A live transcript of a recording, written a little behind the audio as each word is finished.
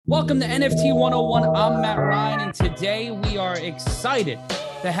Welcome to NFT 101. I'm Matt Ryan, and today we are excited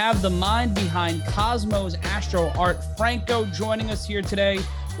to have the mind behind Cosmos Astro Art, Franco, joining us here today,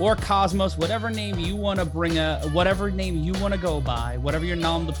 or Cosmos, whatever name you want to whatever name you want to go by, whatever your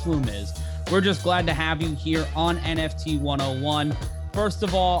nom de plume is. We're just glad to have you here on NFT 101. First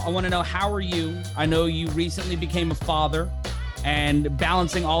of all, I want to know, how are you? I know you recently became a father, and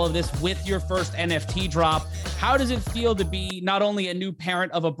balancing all of this with your first NFT drop. How does it feel to be not only a new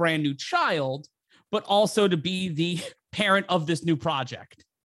parent of a brand new child, but also to be the parent of this new project?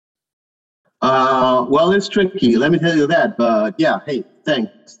 Well, it's tricky, let me tell you that. But yeah, hey,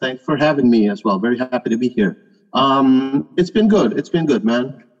 thanks for having me as well. Very happy to be here. It's been good,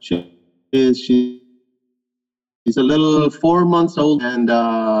 man. She's a little 4 months old, and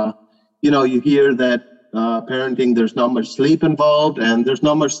you hear that parenting, there's not much sleep involved, and there's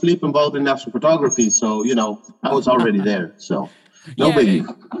not much sleep involved in astrophotography. So, I was already there. So no biggie.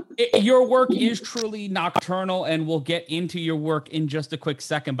 Your work is truly nocturnal, and we'll get into your work in just a quick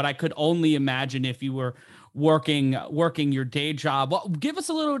second. But I could only imagine if you were working your day job. Well, give us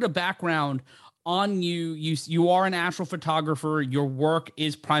a little bit of background on you. You are an astrophotographer. Your work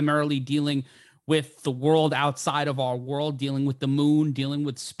is primarily dealing with the world outside of our world, dealing with the moon, dealing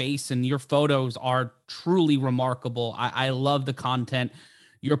with space, and your photos are truly remarkable. I love the content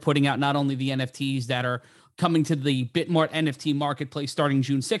you're putting out, not only the NFTs that are coming to the Bitmart NFT marketplace starting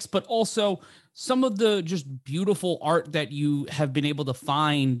June 6th, but also some of the just beautiful art that you have been able to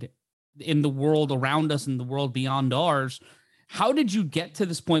find in the world around us and the world beyond ours. How did you get to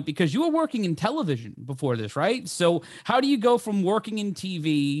this point? Because you were working in television before this, right? So how do you go from working in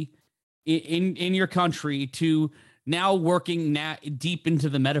TV in your country to now working deep into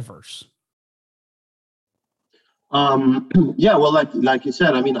the metaverse? Yeah, well, like you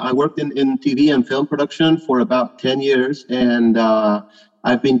said, I mean, I worked in TV and film production for about 10 years, and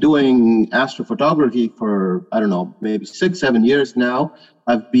I've been doing astrophotography for, I don't know, maybe 6-7 years now.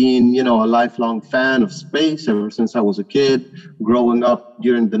 I've been, a lifelong fan of space ever since I was a kid, growing up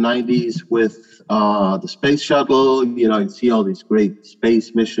during the 90s with the space shuttle. You see all these great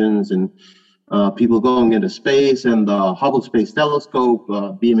space missions and people going into space, and the Hubble Space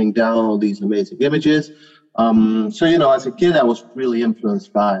Telescope beaming down all these amazing images. So, as a kid, I was really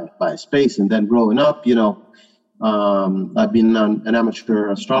influenced by space. And then growing up, I've been an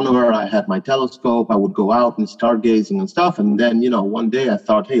amateur astronomer. I had my telescope. I would go out and stargazing and stuff. And then, one day I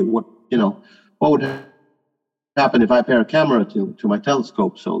thought, hey, what would happen if I pair a camera to my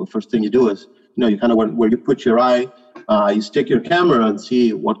telescope? So the first thing you do is, you kind of where you put your eye, you stick your camera and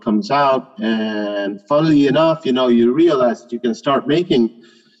see what comes out. And funnily enough, you realize that you can start making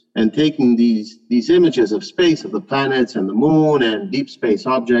and taking these images of space, of the planets and the moon and deep space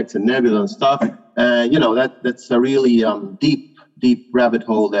objects and nebula and stuff. That's a really deep rabbit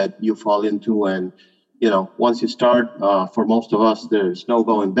hole that you fall into. And, once you start, for most of us, there's no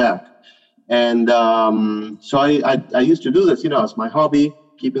going back. And so I used to do this, as my hobby,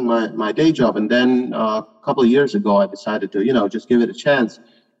 keeping my day job. And then a couple of years ago, I decided to, just give it a chance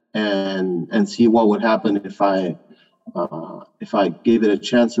and see what would happen if I gave it a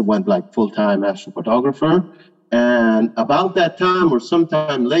chance and went like full-time astrophotographer. And about that time or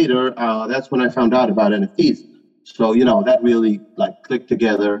sometime later, that's when I found out about NFTs. So, that really clicked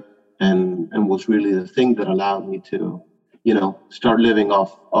together and was really the thing that allowed me to, start living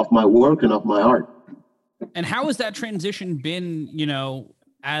off my work and off my art. And how has that transition been,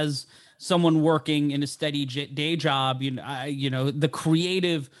 as someone working in a steady day job,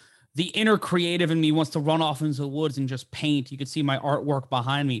 the inner creative in me wants to run off into the woods and just paint. You can see my artwork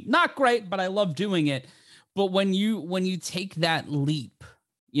behind me. Not great, but I love doing it. But when you take that leap,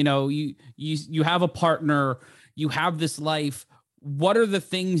 you have a partner, you have this life. What are the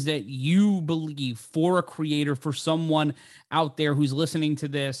things that you believe for a creator, for someone out there who's listening to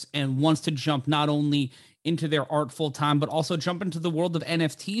this and wants to jump not only into their art full time, but also jump into the world of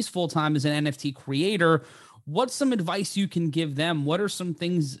NFTs full time as an NFT creator? What's some advice you can give them? What are some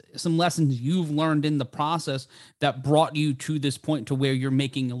lessons you've learned in the process that brought you to this point to where you're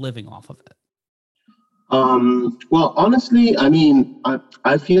making a living off of it? Well, honestly, I mean,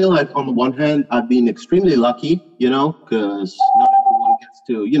 I feel like on the one hand, I've been extremely lucky, because not everyone gets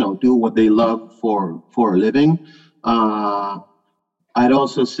to, do what they love for a living. I'd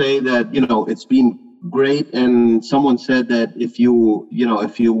also say that, it's been great. And someone said that if you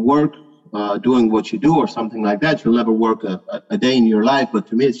work doing what you do or something like that, you'll never work a day in your life. But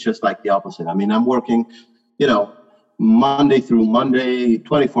to me, it's just like the opposite. I mean, I'm working, Monday through Monday,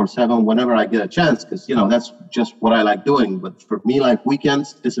 24/7, whenever I get a chance, because, that's just what I like doing. But for me,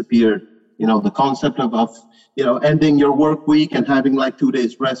 weekends disappear, the concept of ending your work week and having like 2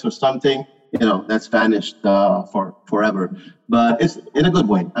 days rest or something, that's vanished for forever. But it's in a good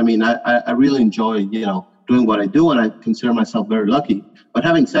way. I mean, I really enjoy, doing what I do, and I consider myself very lucky. But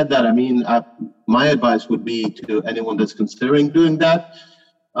having said that, I mean, my advice would be to anyone that's considering doing that.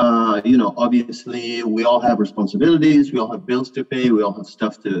 Obviously, we all have responsibilities, we all have bills to pay, we all have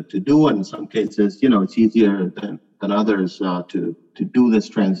stuff to do, and in some cases, it's easier than others to do this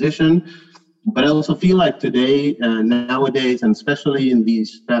transition. But I also feel like today, nowadays, and especially in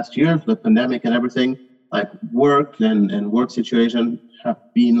these past years, the pandemic and everything, like work and work situation have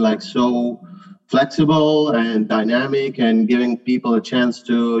been like so flexible and dynamic, and giving people a chance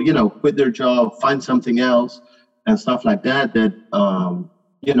to, quit their job, find something else, and stuff like that.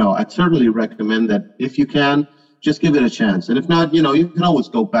 I'd certainly recommend that if you can, just give it a chance. And if not, you can always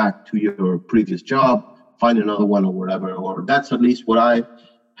go back to your previous job, find another one or whatever. Or that's at least what I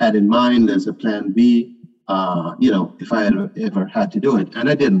had in mind as a plan B, if I had ever had to do it. And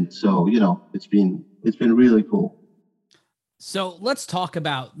I didn't. So, it's been really cool. So let's talk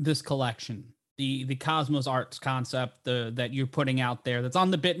about this collection, the Cosmos Arts concept that you're putting out there that's on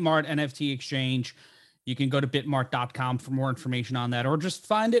the Bitmart NFT exchange. You can go to bitmart.com for more information on that, or just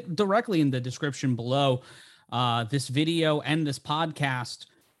find it directly in the description below this video and this podcast.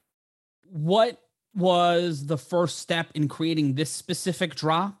 What was the first step in creating this specific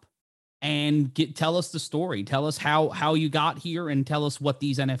drop? And tell us the story. Tell us how you got here, and tell us what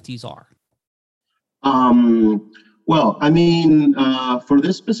these NFTs are. Well, I mean, for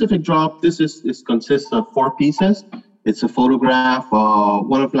this specific drop, this consists of 4 pieces. It's a photograph,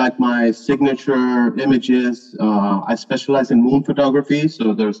 one of like my signature images. I specialize in moon photography,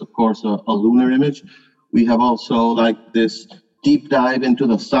 so there's of course a lunar image. We have also like this deep dive into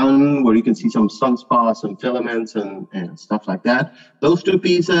the sun, where you can see some sunspots and filaments and stuff like that. Those 2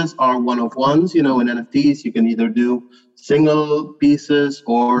 pieces are one-of-ones. In NFTs, you can either do single pieces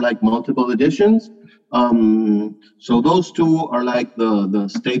or like multiple editions. So those 2 are like the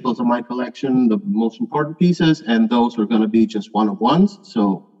staples of my collection, the most important pieces, and those are going to be just one-of-ones.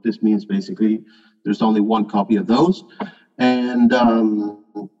 So this means basically there's only 1 copy of those. And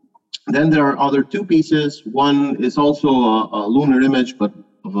then there are other 2 pieces. One is also a lunar image, but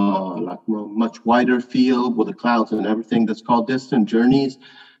of a much wider field with the clouds and everything. That's called Distant Journeys.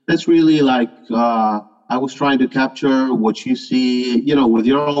 That's really like I was trying to capture what you see, with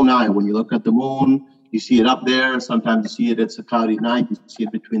your own eye. When you look at the moon, you see it up there. Sometimes you see it, it's a cloudy night. You see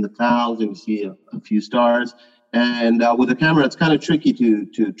it between the clouds, and you see a few stars. And with a camera, it's kind of tricky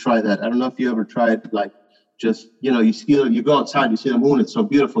to try that. I don't know if you ever tried, like, just, you go outside, you see the moon, it's so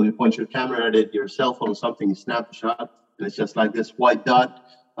beautiful. You point your camera at it, your cell phone or something, you snap a shot, and it's just like this white dot.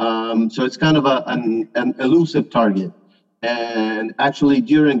 So it's kind of an elusive target. And actually,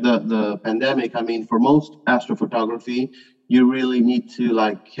 during the pandemic, I mean, for most astrophotography, you really need to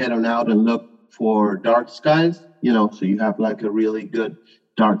like head on out and look for dark skies, so you have like a really good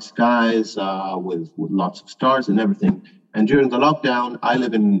dark skies with lots of stars and everything. And during the lockdown, I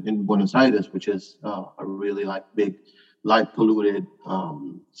live in Buenos Aires, which is a really like big light polluted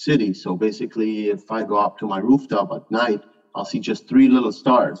city. So basically, if I go up to my rooftop at night, I'll see just 3 little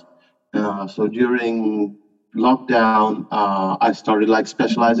stars. So during lockdown, I started like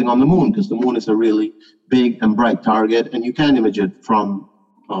specializing on the moon, because the moon is a really big and bright target, and you can image it from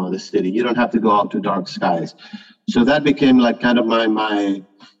the city. You don't have to go out to dark skies. So that became like kind of my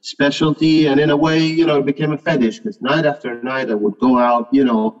specialty, and in a way, it became a fetish, because night after night I would go out,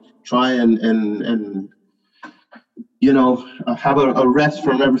 try and have a rest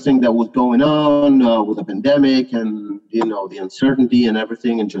from everything that was going on with the pandemic and the uncertainty and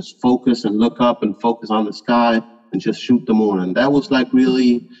everything, and just focus and look up and focus on the sky and just shoot the moon. And that was like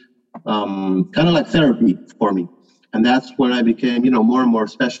really kind of like therapy for me. And that's when I became, more and more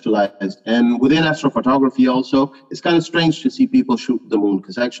specialized. And within astrophotography also, it's kind of strange to see people shoot the moon,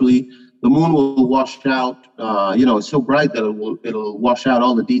 because actually the moon will wash out, it's so bright that it'll wash out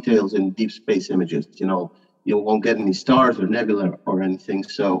all the details in deep space images. You won't get any stars or nebula or anything.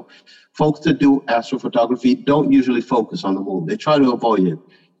 So folks that do astrophotography don't usually focus on the moon. They try to avoid it.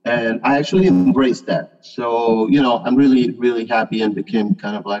 And I actually embraced that. So, I'm really, really happy, and became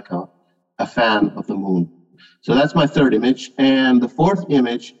kind of like a fan of the moon. So that's my 3rd image. And the 4th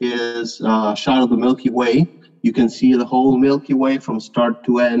image is a shot of the Milky Way. You can see the whole Milky Way from start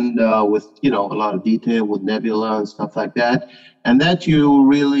to end with, a lot of detail with nebula and stuff like that. And that you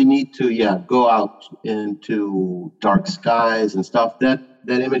really need to, go out into dark skies and stuff. That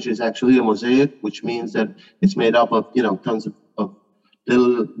image is actually a mosaic, which means that it's made up of, tons of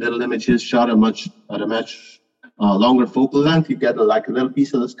little images shot at a much longer focal length, you get like a little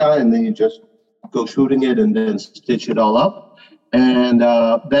piece of the sky, and then you just go shooting it and then stitch it all up. And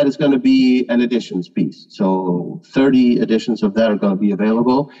that is going to be an editions piece. So 30 editions of that are going to be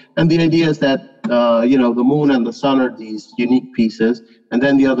available. And the idea is that, the moon and the sun are these unique pieces. And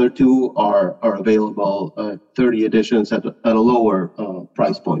then the other two are available, 30 editions at a lower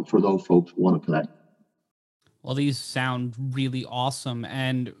price point for those folks who want to collect. Well, these sound really awesome.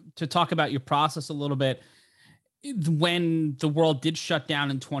 And to talk about your process a little bit, when the world did shut down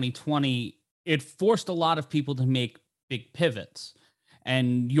in 2020, it forced a lot of people to make big pivots.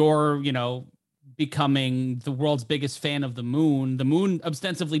 And you're, becoming the world's biggest fan of the moon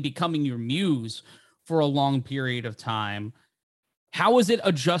ostensibly becoming your muse for a long period of time. How is it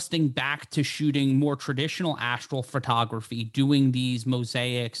adjusting back to shooting more traditional astral photography, doing these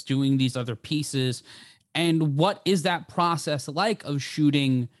mosaics, doing these other pieces? And what is that process like of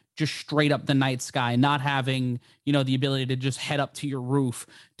shooting just straight up the night sky, not having, the ability to just head up to your roof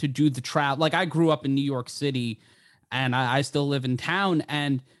to do the travel? Like, I grew up in New York City and I still live in town,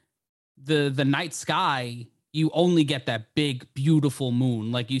 and the night sky, you only get that big, beautiful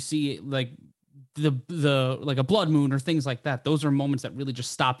moon. Like, you see like the like a blood moon or things like that. Those are moments that really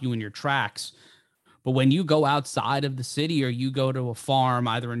just stop you in your tracks. But when you go outside of the city, or you go to a farm,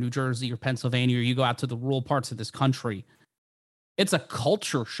 either in New Jersey or Pennsylvania, or you go out to the rural parts of this country, it's a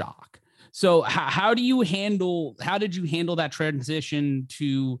culture shock. So how did you handle that transition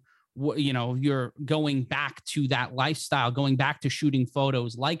to, you're going back to that lifestyle, going back to shooting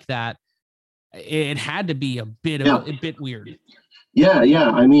photos like that? It had to be a bit weird.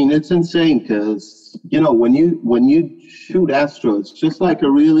 Yeah. I mean, it's insane because, when you shoot Astro, it's just like a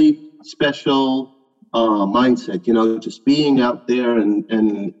really special mindset, just being out there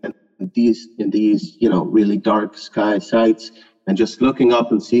and these really dark sky sites, and just looking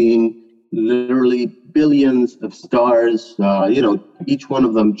up and seeing literally billions of stars, each one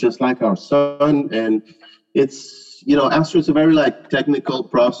of them just like our sun. And it's, Astro is a very technical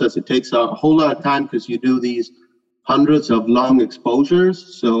process. It takes a whole lot of time because you do these hundreds of long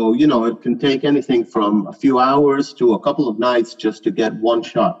exposures. So, it can take anything from a few hours to a couple of nights just to get one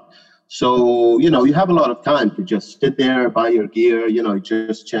shot. So, you have a lot of time to just sit there, buy your gear,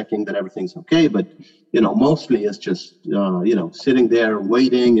 just checking that everything's okay. But, mostly it's just, sitting there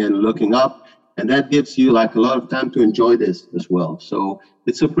waiting and looking up. And that gives you a lot of time to enjoy this as well. So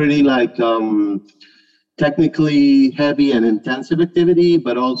it's a pretty technically heavy and intensive activity,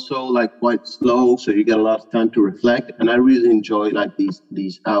 but also quite slow. So you get a lot of time to reflect. And I really enjoy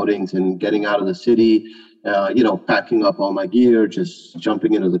these outings and getting out of the city, packing up all my gear, just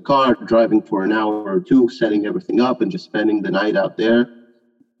jumping into the car, driving for an hour or two, setting everything up, and just spending the night out there.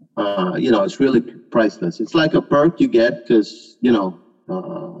 It's really priceless. It's like a perk you get because,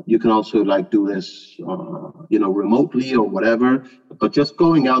 you can also do this, remotely or whatever, but just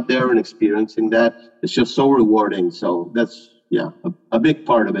going out there and experiencing that, it's just so rewarding. So that's, a big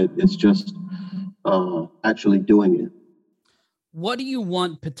part of it. It's just actually doing it. What do you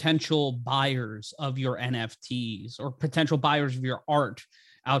want potential buyers of your NFTs, or potential buyers of your art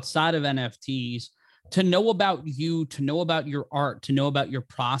outside of NFTs, to know about you, to know about your art, to know about your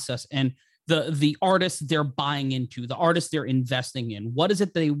process, and the artists they're buying into, the artists they're investing in? What is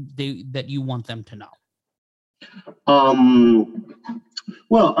it that you want them to know?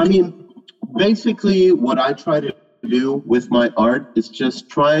 Well, I mean, basically what I try to do with my art is just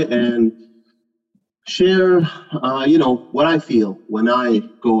try and share, what I feel when I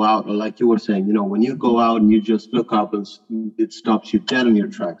go out, or like you were saying, when you go out and you just look up and it stops you dead in your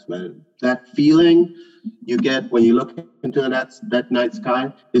tracks, man. That feeling you get when you look into that night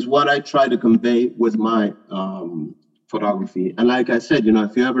sky is what I try to convey with my photography. And like I said,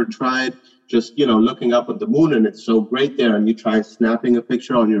 if you ever tried just, looking up at the moon and it's so great there, and you try snapping a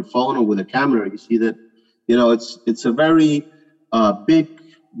picture on your phone or with a camera, you see that, it's a very big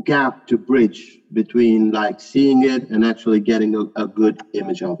gap to bridge between seeing it and actually getting a good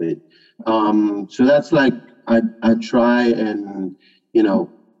image of it. So that's I try and,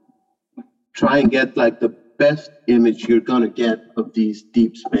 try and get the best image you're going to get of these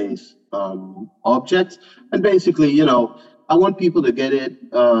deep space objects. And basically, I want people to get it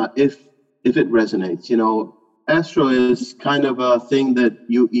if it resonates. Astro is kind of a thing that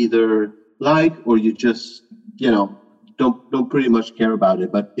you either like or you just, don't pretty much care about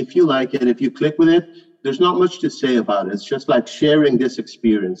it. But if you like it, if you click with it, there's not much to say about it. It's just like sharing this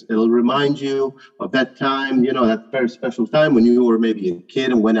experience. It'll remind you of that time, that very special time when you were maybe a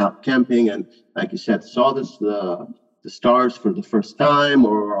kid and went out camping and, like you said, saw the stars for the first time,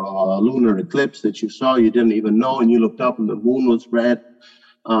 or a lunar eclipse that you saw you didn't even know, and you looked up and the moon was red.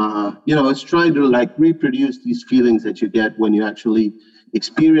 it's trying to like reproduce these feelings that you get when you actually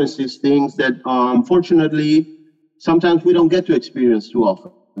experience these things that unfortunately sometimes we don't get to experience too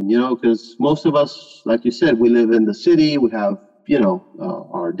often, because most of us, like you said, we live in the city, we have,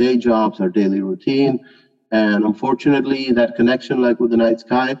 our day jobs, our daily routine. And unfortunately, that connection, like with the night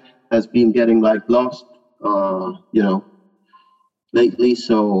sky, has been getting like lost, lately.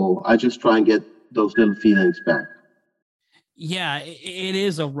 So I just try and get those little feelings back. Yeah, it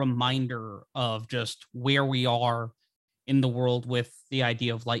is a reminder of just where we are in the world with the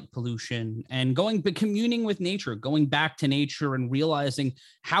idea of light pollution and communing with nature, going back to nature and realizing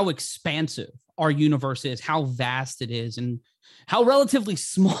how expansive our universe is, how vast it is, and how relatively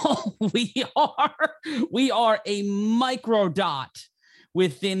small we are. We are a micro dot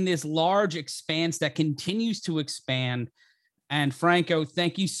within this large expanse that continues to expand. And Franco,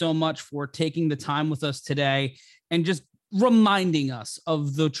 thank you so much for taking the time with us today and just reminding us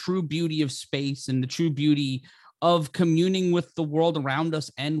of the true beauty of space and the true beauty of communing with the world around us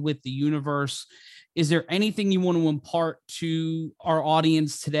and with the universe. Is there anything you want to impart to our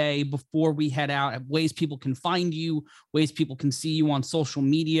audience today before we head out? Ways people can find you, ways people can see you on social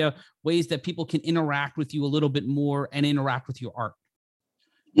media, ways that people can interact with you a little bit more and interact with your art?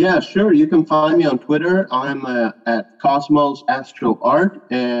 Yeah, sure. You can find me on Twitter. I'm at Cosmos Astro Art,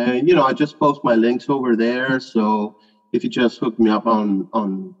 and I just post my links over there. So if you just hook me up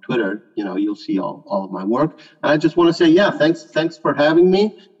on Twitter, you'll see all of my work. And I just want to say, yeah, thanks for having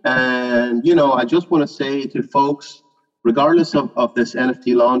me. And I just want to say to folks, regardless of this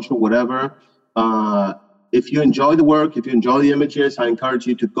NFT launch or whatever, if you enjoy the work, if you enjoy the images, I encourage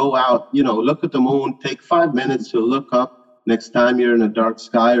you to go out, look at the moon, take 5 minutes to look up next time you're in a dark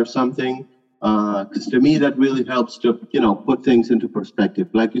sky or something, because to me that really helps to put things into perspective.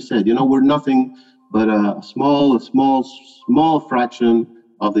 Like you said, we're nothing but a small fraction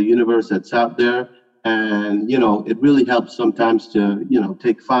of the universe that's out there, and it really helps sometimes to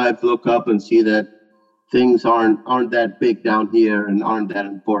take 5, look up and see that things aren't that big down here and aren't that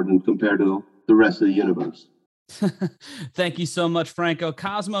important compared to the rest of the universe. Thank you so much, Franco.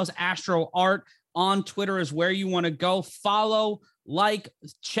 Cosmos Astro Art on Twitter is where you want to go. Follow,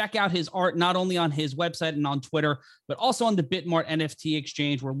 check out his art, not only on his website and on Twitter, but also on the Bitmart NFT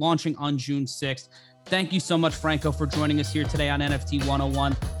exchange. We're launching on June 6th. Thank you so much, Franco, for joining us here today on NFT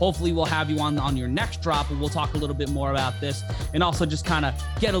 101. Hopefully we'll have you on your next drop, and we'll talk a little bit more about this and also just kind of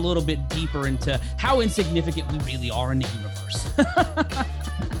get a little bit deeper into how insignificant we really are in the universe.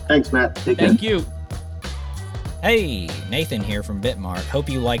 Thanks, Matt. Take care. Thank you. Hey, Nathan here from Bitmart. Hope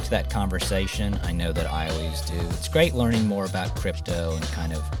you liked that conversation. I know that I always do. It's great learning more about crypto and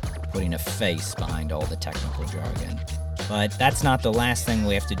kind of putting a face behind all the technical jargon. But that's not the last thing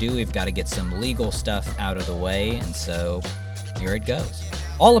we have to do. We've got to get some legal stuff out of the way, and so here it goes.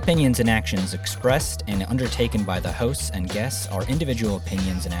 All opinions and actions expressed and undertaken by the hosts and guests are individual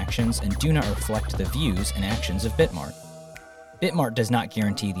opinions and actions and do not reflect the views and actions of Bitmart. Bitmart does not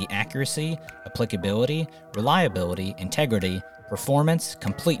guarantee the accuracy, applicability, reliability, integrity, performance,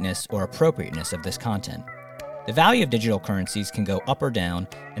 completeness, or appropriateness of this content. The value of digital currencies can go up or down,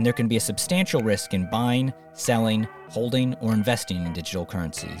 and there can be a substantial risk in buying, selling, holding, or investing in digital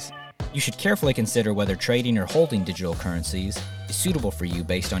currencies. You should carefully consider whether trading or holding digital currencies is suitable for you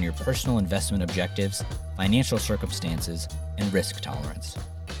based on your personal investment objectives, financial circumstances, and risk tolerance.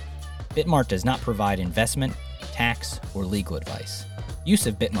 Bitmart does not provide investment, tax, or legal advice. Use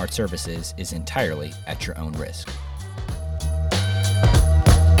of Bitmart services is entirely at your own risk.